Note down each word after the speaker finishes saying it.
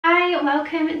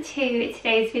welcome to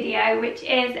today's video, which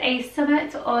is a summer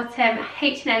to autumn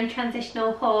H&M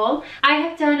transitional haul. I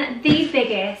have done the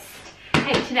biggest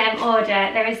H&M order.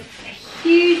 There is a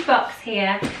huge box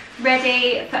here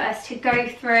ready for us to go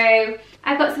through.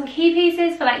 I've got some key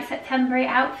pieces for like September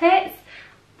outfits.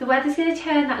 The weather's going to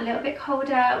turn that little bit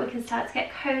colder, we can start to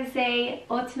get cozy.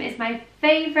 Autumn is my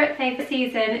favourite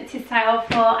season to style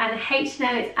for, and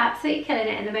H&M is absolutely killing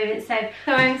it at the moment. So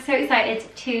I'm so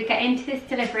excited to get into this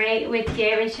delivery with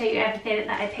you and show you everything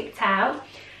that I picked out.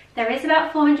 There is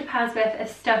about £400 worth of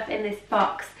stuff in this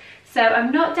box, so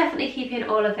I'm not definitely keeping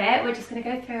all of it. We're just going to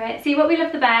go through it, see what we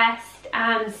love the best,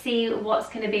 and see what's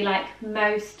going to be like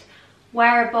most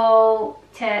wearable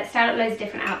to style up loads of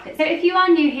different outfits. So if you are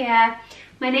new here,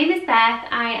 my name is Beth.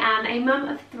 I am a mum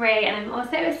of 3 and I'm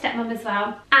also a stepmom as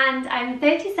well. And I'm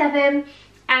 37,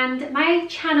 and my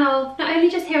channel, not only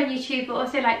just here on YouTube but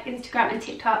also like Instagram and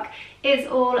TikTok, is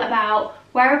all about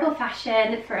wearable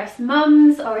fashion for us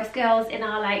mums or us girls in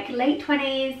our like late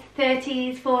 20s,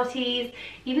 30s, 40s,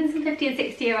 even some 50 and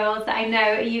 60 year olds that I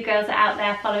know you girls are out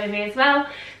there following me as well.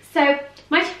 So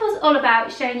my channel is all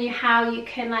about showing you how you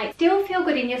can like still feel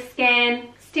good in your skin,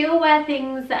 still wear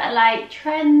things that are like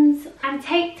trends, and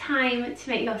take time to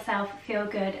make yourself feel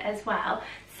good as well.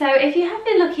 So if you have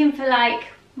been looking for like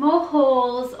more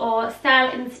hauls or style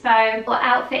inspo or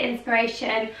outfit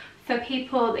inspiration for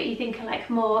people that you think are like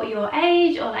more your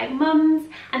age or like mums,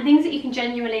 and things that you can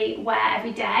genuinely wear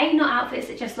every day, not outfits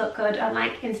that just look good on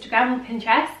like Instagram or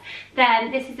Pinterest, then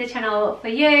this is the channel for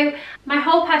you. My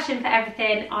whole passion for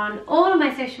everything on all of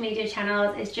my social media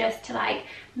channels is just to like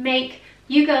make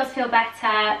you girls feel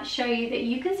better, show you that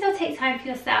you can still take time for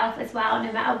yourself as well,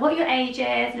 no matter what your age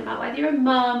is, no matter whether you're a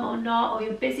mum or not, or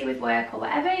you're busy with work or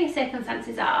whatever your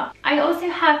circumstances are. I also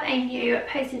have a new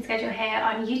posting schedule here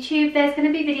on YouTube. There's going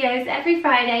to be videos every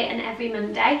Friday and every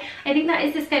Monday. I think that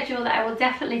is the schedule that I will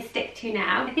definitely stick to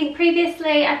now. I think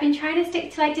previously I've been trying to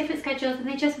stick to like different schedules and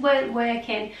they just weren't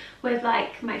working with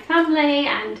like my family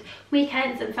and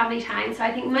weekends and family time. So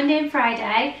I think Monday and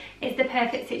Friday is the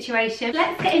perfect situation.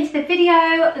 Let's get into the video.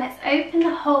 Let's open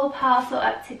the whole parcel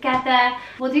up together.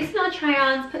 We'll do some little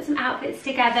try-ons, put some outfits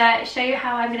together, show you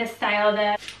how I'm going to style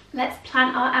them. Let's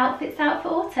plan our outfits out for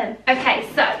autumn. Okay,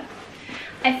 so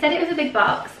I said it was a big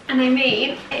box, and I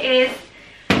mean it is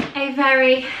a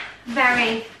very,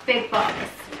 very big box.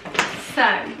 So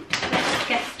let's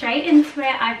get straight into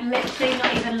it. I've literally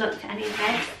not even looked at any of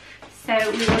this,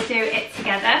 so we will do it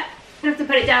together. I have to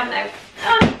put it down though.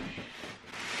 Oh.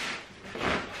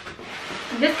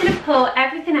 I'm just going to pull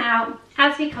everything out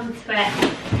as we come to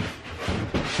it.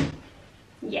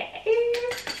 Yay!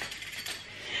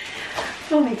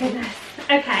 Oh my goodness.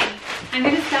 Okay, I'm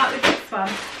going to start with this one.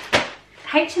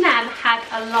 H&M had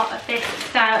a lot of this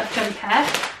style of jumper,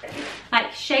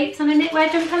 like shapes on a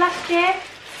knitwear jumper last year.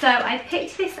 So I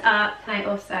picked this up, and I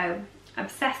also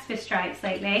obsessed with stripes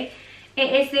lately.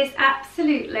 It is this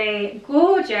absolutely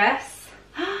gorgeous,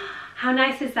 how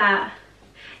nice is that?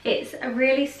 It's a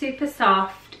really super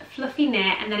soft, fluffy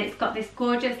knit, and then it's got this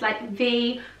gorgeous like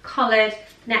V collared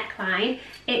neckline.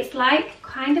 It's like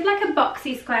kind of like a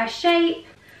boxy square shape.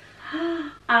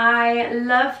 I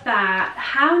love that.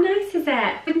 How nice is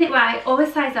it? With knitwear, I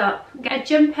always size up. A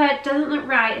jumper doesn't look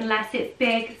right unless it's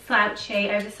big,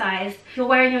 slouchy, oversized. If you're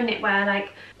wearing your knitwear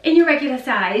like in your regular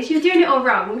size, you're doing it all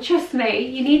wrong. Trust me,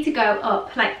 you need to go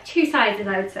up like 2 sizes,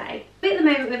 I would say. But at the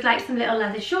moment with like some little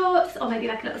leather shorts or maybe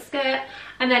like a little skirt,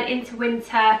 and then into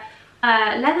winter,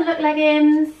 leather look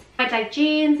leggings, like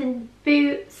jeans and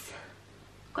boots.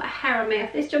 Got a hair on me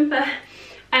off this jumper.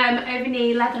 Over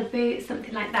knee leather boots,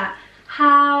 something like that.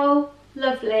 How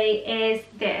lovely is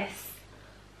this?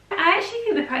 I actually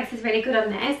think the price is really good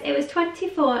on this. It was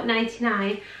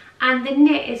 £24.99 and the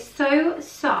knit is so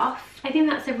soft. I think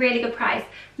that's a really good price.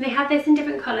 And they have this in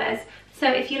different colours. So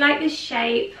if you like this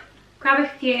shape, grab a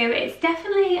few. It's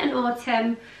definitely an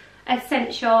autumn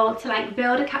essential to like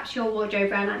build a capsule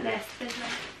wardrobe around like this.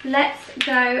 Let's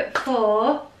go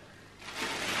for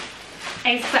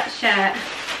a sweatshirt.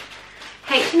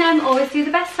 H&M always do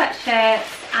the best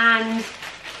sweatshirts, and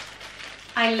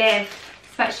I live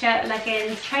sweatshirt,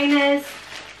 leggings, trainers,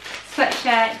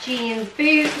 sweatshirt, jeans,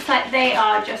 boots. Like they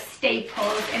are just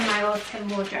staples in my autumn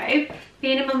wardrobe.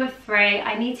 Being a mum of 3,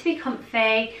 I need to be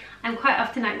comfy. I'm quite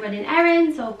often like running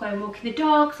errands or going walking the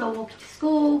dogs or walking to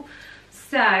school.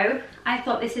 So I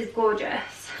thought this is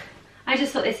gorgeous. I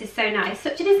just thought this is so nice.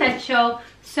 Such an essential,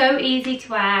 so easy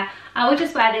to wear. I would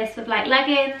just wear this with like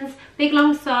leggings, big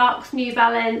long socks, New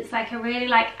Balance, like a really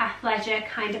like athleisure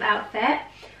kind of outfit.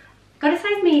 Got a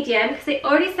size medium because it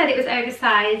already said it was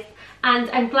oversized, and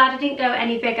I'm glad I didn't go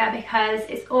any bigger because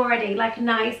it's already like a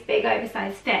nice big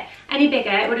oversized fit. Any bigger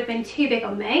it would have been too big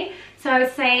on me, so I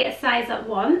would say a size up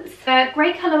once. The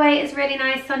grey colourway is really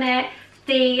nice on it.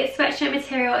 The sweatshirt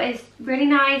material is really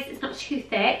nice. It's not too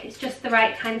thick, it's just the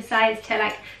right kind of size to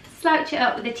like slouch it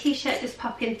up with a t-shirt just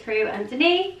popping through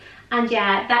underneath. And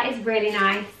yeah, that is really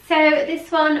nice. So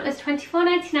this one was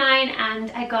 £24.99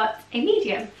 and I got a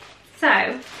medium.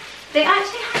 So they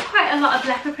actually had quite a lot of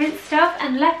leopard print stuff,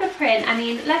 and leopard print, I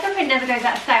mean, leopard print never goes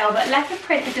out of style, but leopard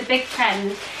print is a big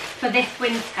trend for this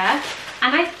winter.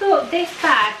 And I thought this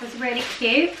bag was really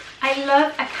cute. I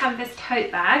love a canvas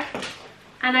tote bag,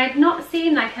 and I'd not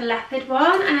seen like a leopard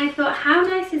one, and I thought, how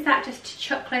nice is that just to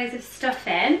chuck loads of stuff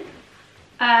in.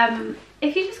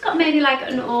 If you just got maybe like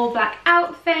an all black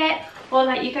outfit, or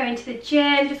like you go into the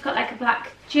gym, just got like a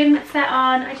black gym set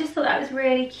on, I just thought that was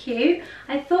really cute.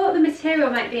 I thought the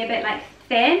material might be a bit like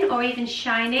thin or even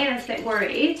shiny, and I was a bit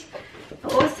worried.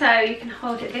 But also you can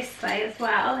hold it this way as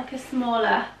well, like a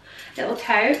smaller little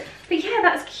tote. But yeah,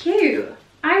 that's cute.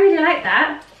 I really like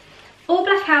that. All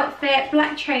black outfit,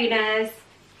 black trainers,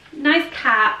 nice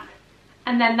cap,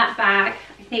 and then that bag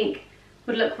I think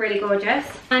would look really gorgeous.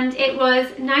 And it was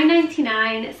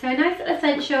 £9.99, so a nice little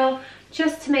essential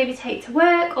just to maybe take to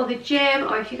work or the gym,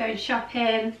 or if you're going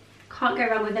shopping. Can't go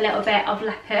wrong with a little bit of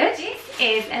leopard. This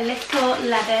is a little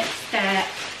leather skirt.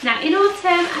 Now in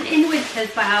autumn and in winter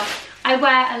as well, I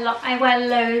wear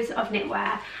loads of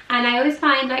knitwear, and I always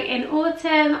find like in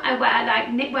autumn I wear like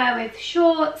knitwear with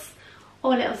shorts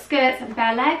or little skirts and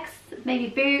bare legs, maybe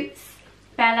boots,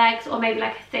 bare legs, or maybe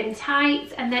like a thin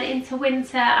tight. And then into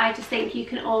winter I just think you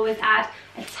can always add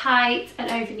a tight,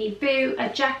 an over-knee boot, a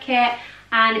jacket,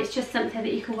 and it's just something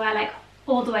that you can wear like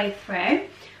all the way through.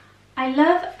 I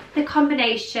love the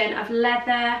combination of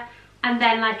leather and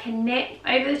then like a knit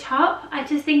over the top. I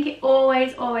just think it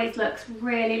always looks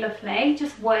really lovely,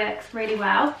 just works really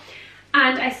well.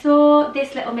 And I saw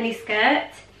this little mini skirt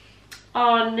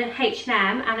on H&M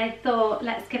and I thought,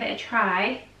 let's give it a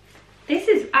try.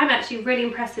 I'm actually really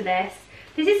impressed with this.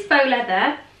 This is faux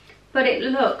leather, but it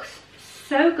looks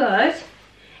so good.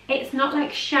 It's not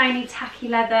like shiny tacky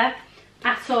leather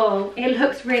at all. It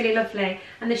looks really lovely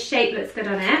and the shape looks good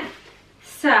on it.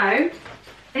 So I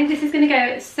think this is going to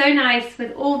go so nice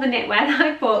with all the knitwear that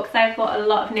I bought, because I bought a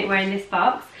lot of knitwear in this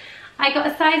box. I got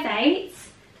a size 8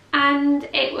 and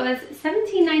it was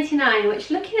 £17.99, which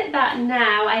looking at that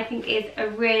now I think is a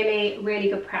really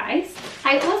good price.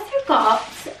 I also got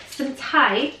some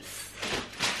tights,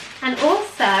 and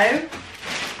also,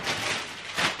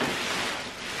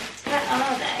 where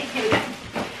are they? Here we go.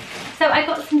 So I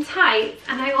got some tights,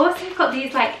 and I also got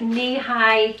these like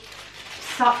knee-high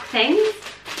sock things,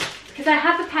 because I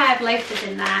have a pair of loafers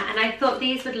in there and I thought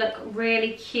these would look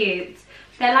really cute.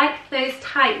 They're like those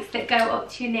tights that go up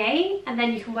to your knee, and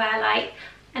then you can wear like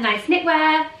a nice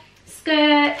knitwear,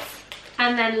 skirts,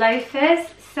 and then loafers.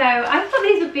 So I thought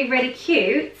these would be really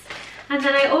cute. And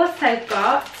then I also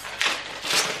got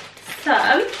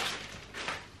some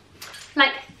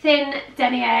like thin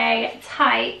denier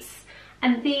tights,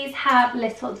 and these have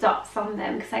little dots on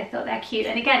them because I thought they're cute.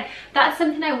 And again, that's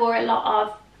something I wore a lot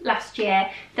of last year,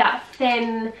 that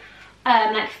thin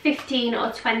like 15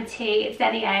 or 20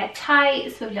 denier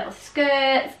tights with little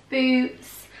skirts,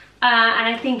 boots, and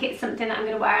I think it's something that I'm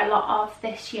going to wear a lot of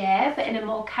this year, but in a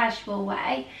more casual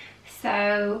way.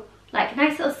 So like a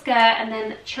nice little skirt and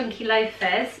then chunky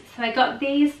loafers. So I got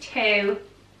these two,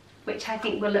 which I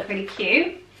think will look really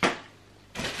cute.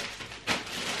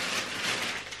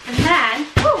 And then,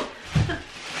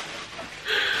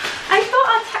 I thought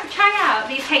I'll try out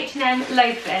these H&M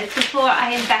loafers before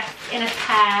I invest in a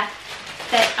pair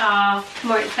that are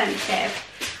more expensive,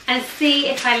 and see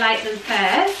if I like them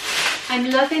first. I'm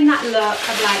loving that look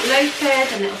of like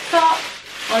loafers and little socks,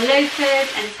 or loafers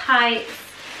and tights.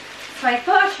 So I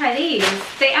thought I'd try these.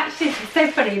 They actually are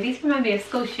so funny. These remind me of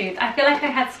school shoes. I feel like I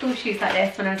had school shoes like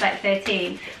this when I was like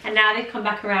 13, and now they've come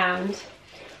back around.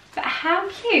 But how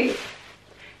cute.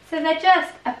 So they're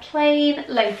just a plain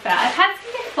loafer. I've had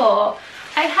some before.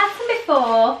 I had some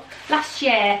before last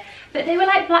year, but they were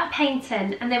like black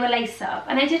painting and they were lace up,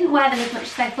 and I didn't wear them as much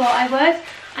as I thought I would.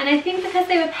 And I think because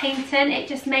they were painting, it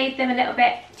just made them a little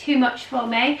bit too much for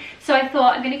me. So I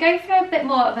thought I'm going to go for a bit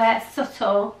more of a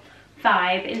subtle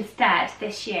vibe instead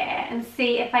this year, and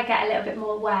see if I get a little bit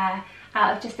more wear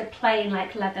out of just a plain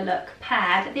like leather look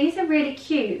pair. But these are really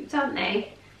cute, aren't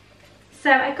they?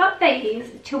 So I got these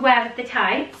to wear with the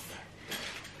tights,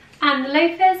 and the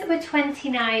loafers were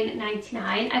 £29.99.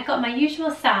 I got my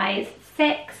usual size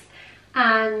 6,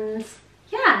 and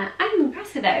yeah, I'm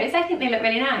impressed with those. I think they look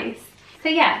really nice. So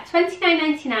yeah,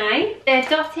 £29.99. They're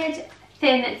dotted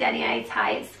thin denier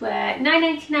tights were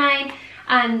 £9.99,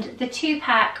 and the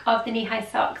 2-pack of the knee-high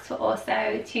socks were also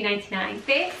 £2.99.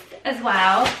 This as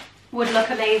well would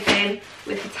look amazing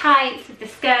with the tights, with the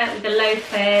skirt, with the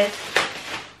loafers.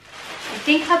 I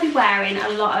think I'll be wearing a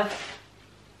lot of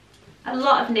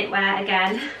knitwear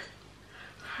again.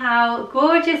 How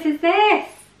gorgeous is this?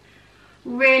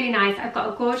 Really nice. I've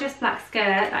got a gorgeous black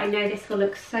skirt that I know this will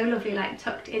look so lovely like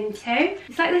tucked into.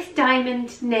 It's like this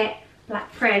diamond knit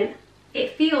black print.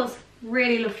 It feels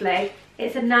really lovely.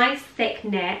 It's a nice thick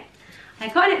knit. I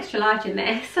got an extra large in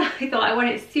this. I thought I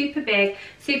wanted it super big,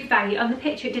 super baggy. On the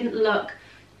picture it didn't look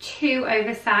too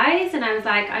oversized, and I was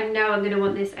like, I know I'm going to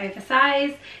want this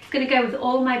oversized. It's going to go with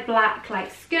all my black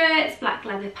like skirts, black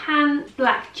leather pants,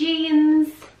 black jeans.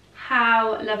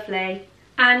 How lovely.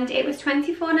 And it was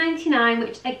 £24.99,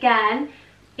 which again,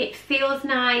 it feels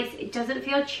nice. It doesn't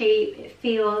feel cheap. It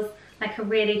feels like a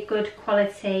really good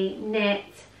quality knit.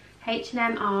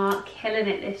 H&M are killing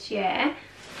it this year.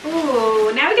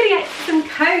 Oh, now we're going to get some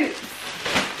coats.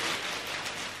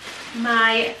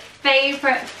 My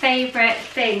favourite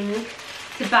thing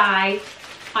to buy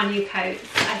are new coats.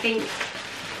 I think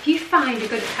if you find a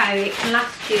good coat, it can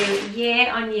last you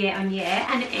year on year on year,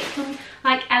 and it can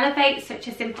like elevate such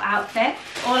a simple outfit.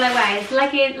 All I wear is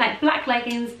leggings, like black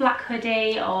leggings, black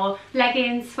hoodie, or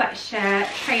leggings, sweatshirt,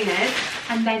 trainers,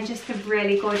 and then just a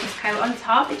really gorgeous coat on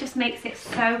top. It just makes it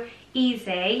so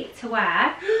easy to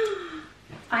wear.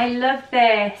 I love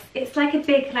this. It's like a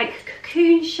big like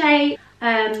cocoon shape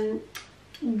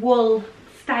wool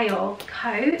style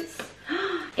coat.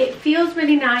 It feels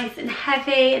really nice and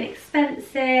heavy and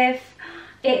expensive.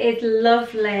 It is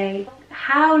lovely.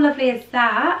 How lovely is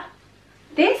that?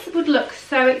 This would look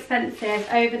so expensive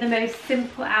over the most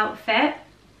simple outfit,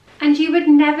 and you would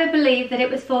never believe that it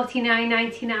was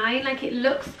 $49.99. Like, it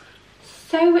looks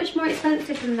so much more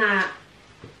expensive than that.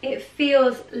 It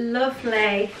feels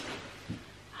lovely.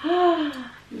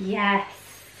 Yes,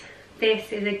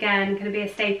 this is again going to be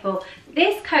a staple.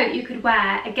 This coat you could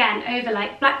wear again over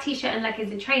like black t-shirt and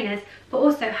leggings and trainers, but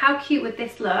also how cute would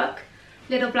this look?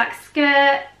 Little black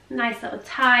skirt, nice little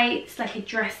tights, like a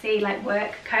dressy like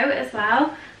work coat as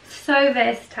well. So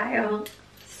versatile,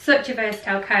 such a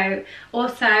versatile coat.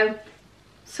 Also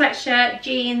sweatshirt,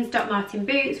 jeans, Doc Marten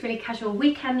boots, really casual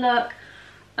weekend look.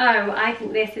 Oh, I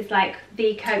think this is like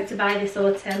the coat to buy this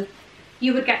autumn.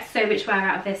 You would get so much wear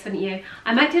out of this, wouldn't you?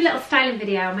 I might do a little styling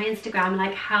video on my Instagram,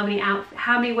 like how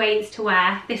many ways to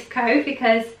wear this coat,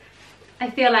 because I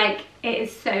feel like it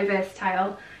is so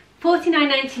versatile.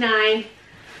 $49.99,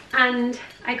 and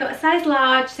I got a size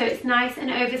large, so it's nice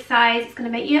and oversized. It's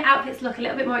going to make your outfits look a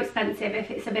little bit more expensive if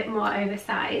it's a bit more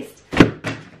oversized.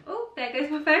 Oh, there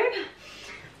goes my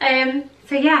phone.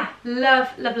 So yeah, love,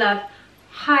 love, love.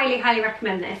 Highly, highly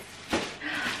recommend this.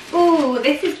 Oh,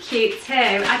 this is cute too.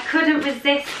 I couldn't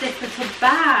resist this little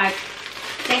bag.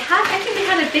 I think they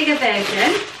had a bigger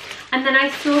version, and then I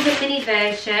saw the mini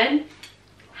version.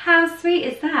 How sweet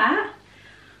is that?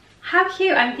 How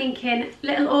cute. I'm thinking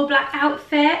little all black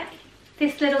outfit,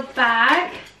 this little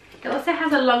bag. It also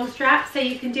has a long strap, so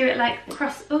you can do it like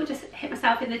oh, just hit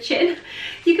myself in the chin.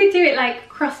 You could do it like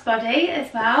crossbody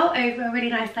as well, over a really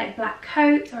nice like black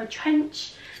coat or a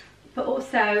trench, but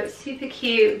also super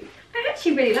cute. I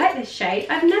actually really like this shape.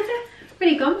 I've never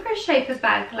really gone for a shape of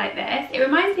bag like this. It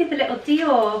reminds me of the little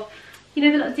Dior, you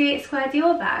know, the little D8 Square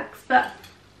Dior bags, but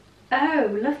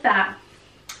oh, love that.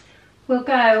 Will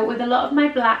go with a lot of my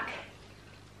black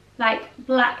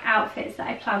outfits that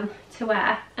I plan to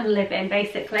wear and live in,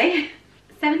 basically.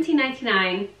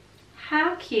 $17.99.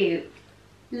 How cute.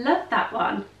 Love that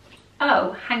one.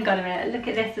 Oh, hang on a minute, look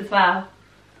at this as well.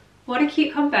 What a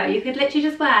cute combo. You could literally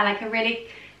just wear like a really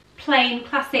plain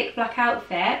classic black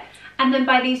outfit and then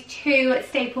buy these two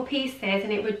staple pieces,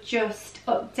 and it would just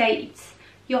update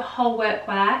your whole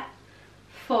workwear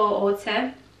for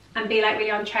autumn and be like really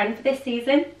on trend for this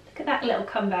season. Look at that little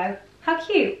combo. How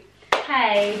cute.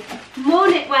 Okay, more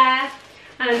knitwear,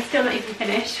 and I'm still not even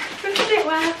finished with the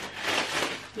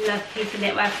knitwear. Love a piece of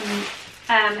knitwear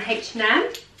from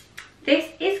H&M.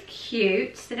 This is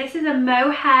cute. So this is a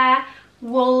mohair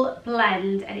wool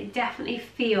blend, and it definitely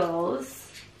feels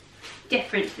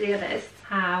different to the others.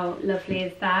 How lovely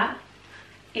is that?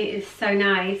 It is so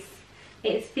nice.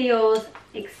 It feels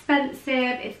expensive.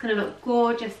 It's gonna look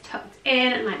gorgeous tucked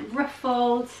in and like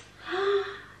ruffled.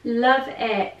 Love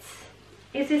it.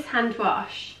 Is this hand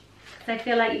wash? Because I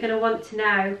feel like you're gonna want to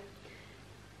know.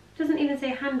 It doesn't even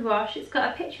say hand wash. It's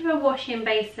got a picture of a washing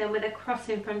basin with a cross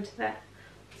in front of it.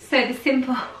 So the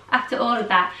symbol, after all of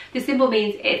that, the symbol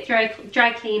means it's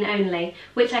dry clean only,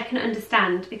 which I can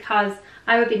understand because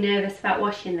I would be nervous about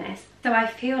washing this. So I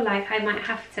feel like I might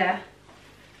have to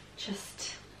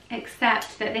just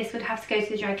accept that this would have to go to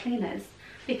the dry cleaners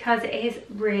because it is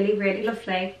really, really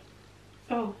lovely.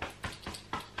 Oh,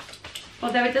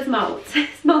 although it does molt,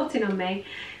 it's molting on me.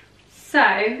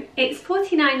 So it's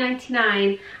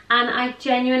 $49.99 and I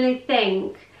genuinely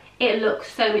think it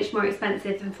looks so much more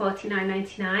expensive than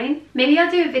 $49.99. Maybe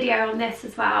I'll do a video on this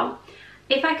as well.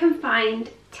 If I can find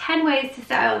 10 ways to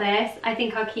style this, I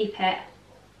think I'll keep it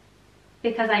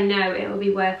because I know it will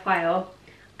be worthwhile.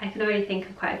 I can already think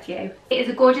of quite a few. It is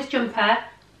a gorgeous jumper,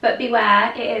 but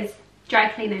beware, it is dry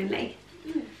clean only.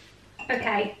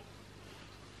 Okay,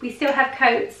 we still have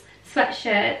coats,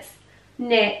 sweatshirts,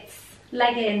 knits,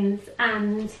 leggings,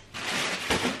 and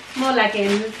more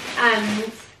leggings,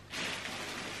 and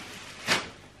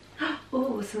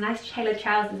oh, some nice tailored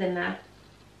trousers in there.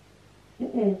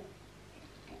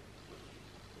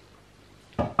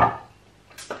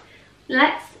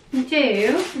 Let's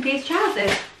do these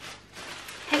trousers.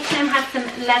 H&M had some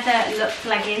leather look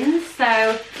leggings,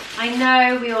 so I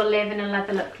know we all live in a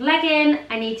leather look legging.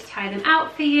 I need to try them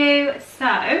out for you, so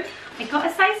I got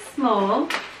a size small,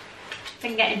 if I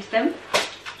can get into them.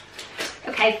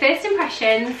 Okay, first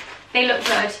impressions, they look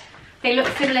good. They look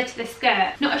similar to the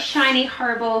skirt. Not a shiny,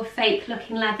 horrible, fake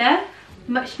looking leather,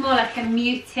 much more like a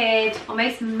muted,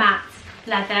 almost matte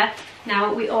leather.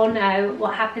 Now, we all know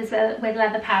what happens with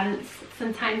leather pants.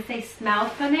 Sometimes they smell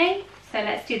funny. So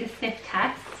let's do the sniff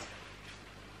test.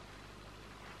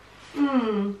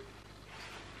 I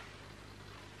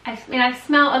mean, I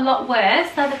smell a lot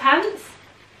worse leather pants.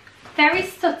 Very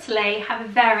subtly have a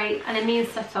very, and I mean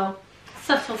subtle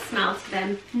smell to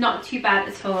them. Not too bad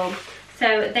at all.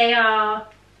 So they're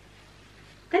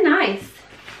nice.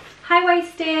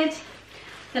 High-waisted.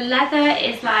 The leather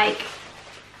is like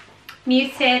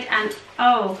muted and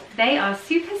oh, they are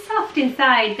super soft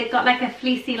inside. They've got like a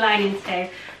fleecy lining to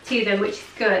them, which is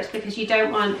good because you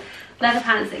don't want leather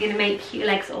pants that are going to make your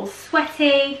legs all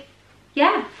sweaty.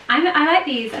 Yeah, I like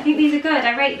these. I think these are good.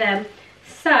 I rate them.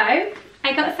 So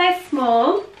I got a size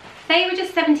small. They were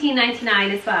just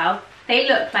 $17.99 as well. They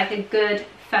look like a good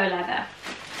faux leather.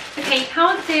 Okay, you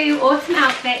can't do autumn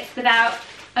outfits without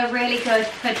a really good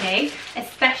hoodie,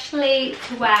 especially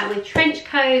to wear with trench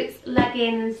coats,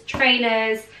 leggings,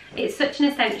 trainers. It's such an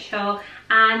essential,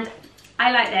 and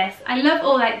I like this. I love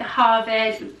all like the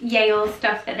Harvard, Yale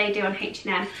stuff that they do on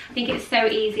H&M. I think it's so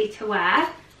easy to wear,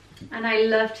 and I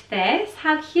loved this.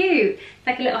 How cute. It's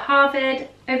like a little Harvard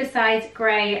oversized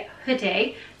grey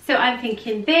hoodie. So I'm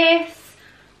thinking this,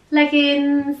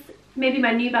 leggings, maybe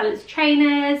my New Balance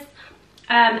trainers,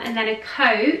 and then a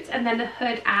coat, and then the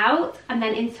hood out, and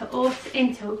then into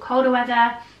colder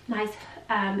weather, nice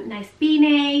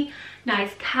beanie,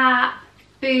 nice cap,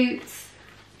 boots,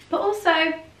 but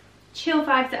also chill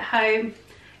vibes at home.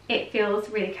 It feels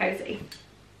really cozy.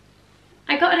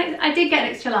 I did get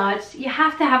an extra large. You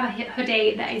have to have a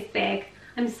hoodie that is big.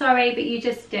 I'm sorry, but you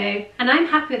just do, and I'm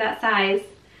happy with that size.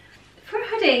 For a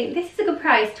hoodie, this is a good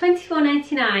price,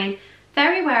 $24.99.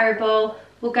 Very wearable.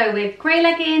 We'll go with grey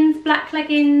leggings, black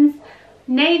leggings,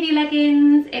 navy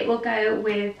leggings. It will go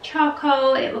with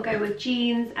charcoal. It will go with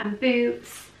jeans and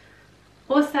boots.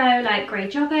 Also like grey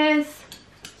joggers.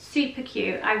 Super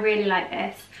cute. I really like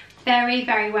this. Very,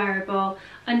 very wearable.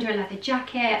 Under a leather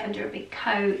jacket, under a big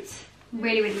coat.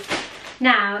 Really, really good.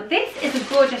 Now, this is a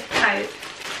gorgeous coat,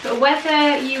 but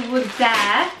whether you would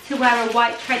dare to wear a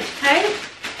white trench coat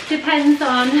depends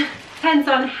on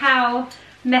how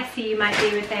messy you might be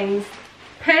with things.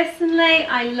 Personally,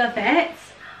 I love it.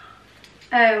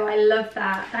 Oh, I love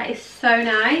that. That is so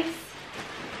nice.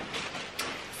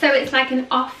 So it's like an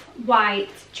off-white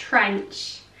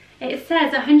trench. It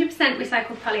says 100%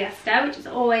 recycled polyester, which is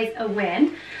always a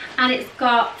win. And it's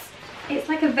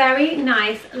like a very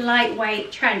nice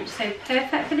lightweight trench. So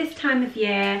perfect for this time of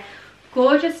year.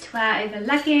 Gorgeous to wear over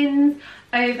leggings,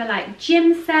 over like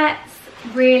gym sets.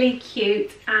 Really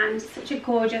cute and such a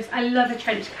gorgeous, I love a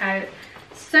trench coat.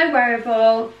 So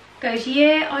wearable, goes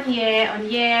year on year on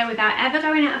year without ever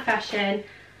going out of fashion.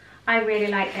 I really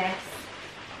like this.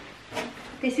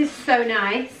 This is so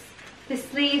nice. The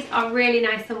sleeves are really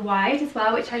nice and wide as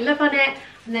well, which I love on it.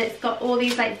 And then it's got all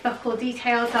these like buckle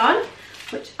details on,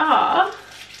 which are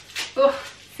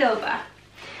silver.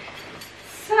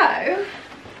 So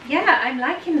yeah, I'm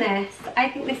liking this. I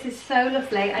think this is so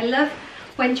lovely. I love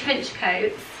when trench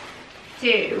coats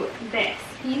do this.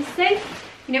 Can you see?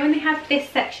 You know when they have this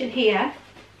section here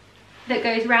that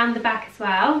goes round the back as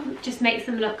well, it just makes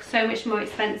them look so much more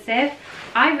expensive.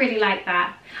 I really like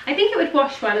that. I think it would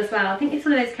wash well as well. I think it's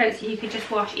one of those coats that you could just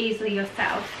wash easily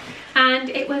yourself. And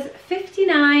it was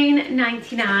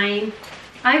 $59.99.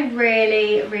 I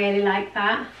really, really like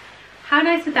that. How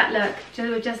nice would that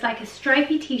look? Just like a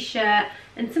stripy t-shirt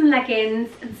and some leggings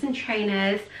and some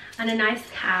trainers and a nice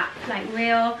cap, like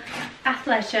real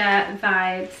athleisure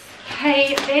vibes.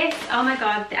 Okay, this, oh my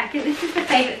god, I think this is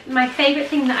my favourite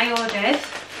thing that I ordered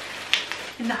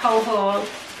in the whole haul.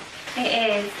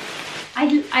 It is,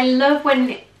 I love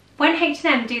when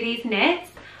H&M do these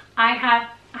knits. I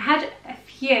had a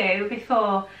few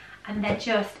before and they're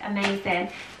just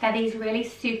amazing. They're these really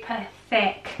super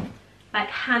thick, like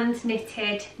hand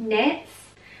knitted knits.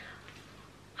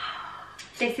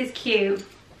 This is cute,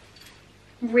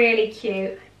 really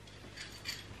cute.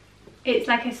 It's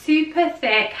like a super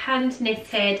thick hand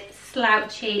knitted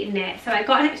slouchy knit. So I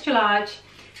got an extra large,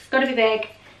 it's got to be big.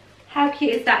 How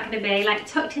cute is that going to be? Like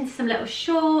tucked into some little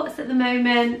shorts at the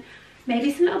moment,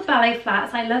 maybe some little ballet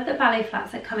flats. I love that ballet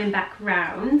flats are coming back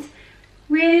round.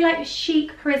 Really like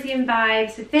chic Parisian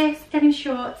vibes with this, denim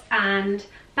shorts and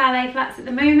ballet flats at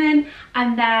the moment,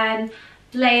 and then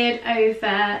layered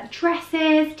over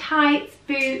dresses, tights,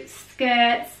 boots,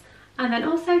 skirts, and then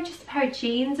also just a pair of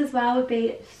jeans as well would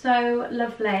be so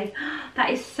lovely. That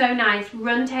is so nice.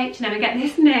 Run to H&M and get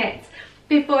this knit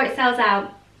before it sells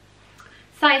out.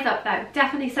 Size up though,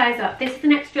 definitely size up. This is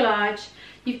an extra large.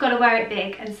 You've got to wear it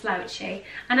big and slouchy.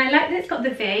 And I like that it's got the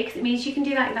V because it means you can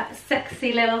do like that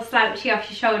sexy little slouchy off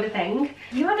your shoulder thing.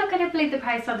 You are not going to believe the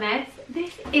price on this.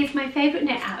 This is my favourite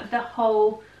knit out of the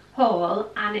whole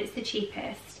haul and it's the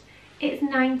cheapest. It's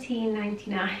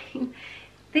 $19.99.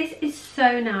 This is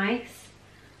so nice.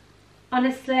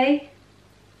 Honestly,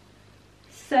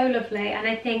 so lovely. And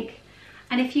I think,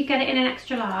 and if you get it in an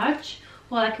extra large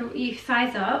or like you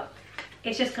size up,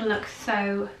 it's just going to look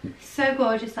so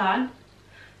gorgeous on.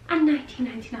 And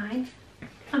 $19.99,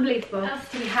 unbelievable. What else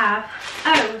do we have?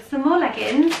 Oh, some more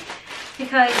leggings,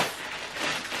 because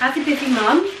as a busy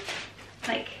mum,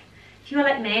 like if you are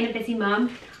like me and a busy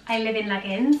mum, I live in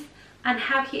leggings. And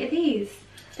how cute are these?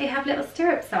 They have little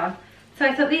stirrups on. So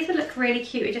I thought these would look really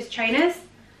cute with just trainers.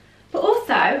 But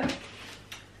also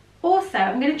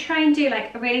I'm going to try and do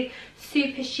like a really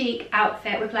super chic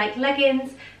outfit with like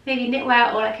leggings, maybe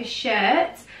knitwear or like a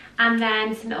shirt, and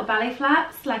then some little ballet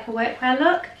flats, like a workwear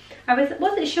look. I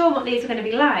wasn't sure what these were going to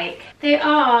be like. They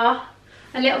are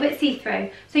a little bit see-through,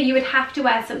 so you would have to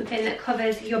wear something that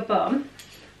covers your bum,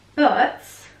 but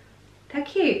they're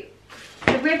cute.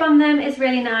 The rib on them is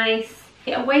really nice.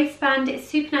 A waistband, it's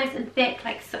super nice and thick,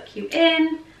 like suck you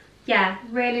in. Yeah,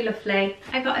 really lovely.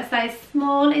 I got a size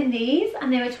small in these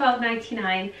and they were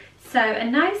 $12.99. So a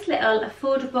nice little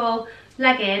affordable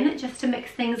legging just to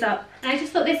mix things up. And I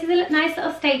just thought this is a nice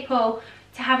little staple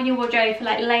to have in your wardrobe for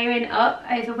like layering up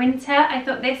over winter. I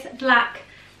thought this black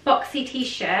boxy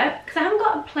t-shirt, because I haven't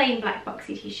got a plain black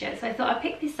boxy t-shirt, so I thought I'd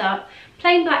pick this up.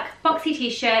 Plain black boxy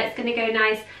t-shirt, it's going to go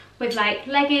nice with like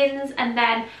leggings, and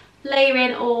then layer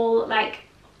in all like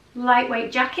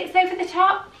lightweight jackets over the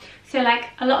top. So like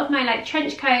a lot of my like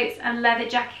trench coats and leather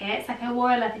jackets, like I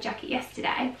wore a leather jacket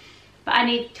yesterday, but I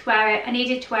needed to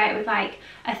wear it with like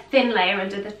a thin layer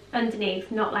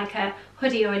underneath, not like a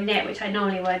hoodie or a knit, which I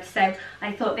normally would. So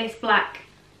I thought this black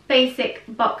basic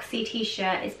boxy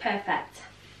t-shirt is perfect.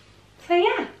 So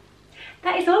yeah,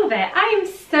 that is all of it. I am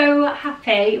so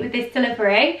happy with this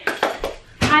delivery.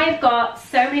 I've got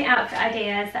so many outfit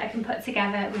ideas that I can put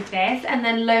together with this, and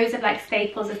then loads of like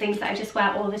staples of things that I just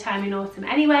wear all the time in autumn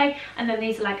anyway, and then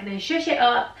these are like going to shush it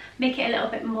up, make it a little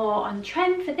bit more on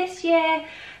trend for this year.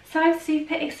 So I'm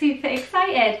super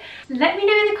excited. Let me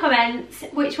know in the comments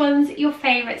which ones your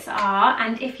favourites are,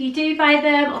 and if you do buy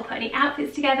them or put any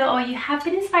outfits together, or you have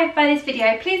been inspired by this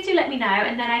video, please do let me know,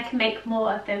 and then I can make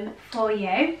more of them for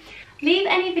you. Leave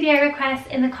any video requests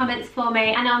in the comments for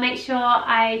me, and I'll make sure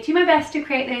I do my best to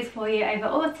create those for you over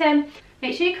autumn.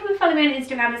 Make sure you come and follow me on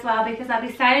Instagram as well, because I'll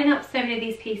be styling up so many of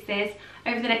these pieces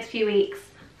over the next few weeks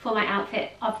for my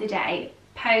outfit of the day.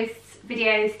 Posts,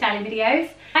 videos, styling videos.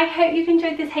 I hope you've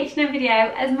enjoyed this H&M video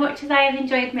as much as I have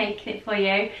enjoyed making it for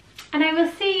you. And I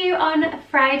will see you on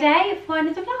Friday for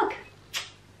another vlog.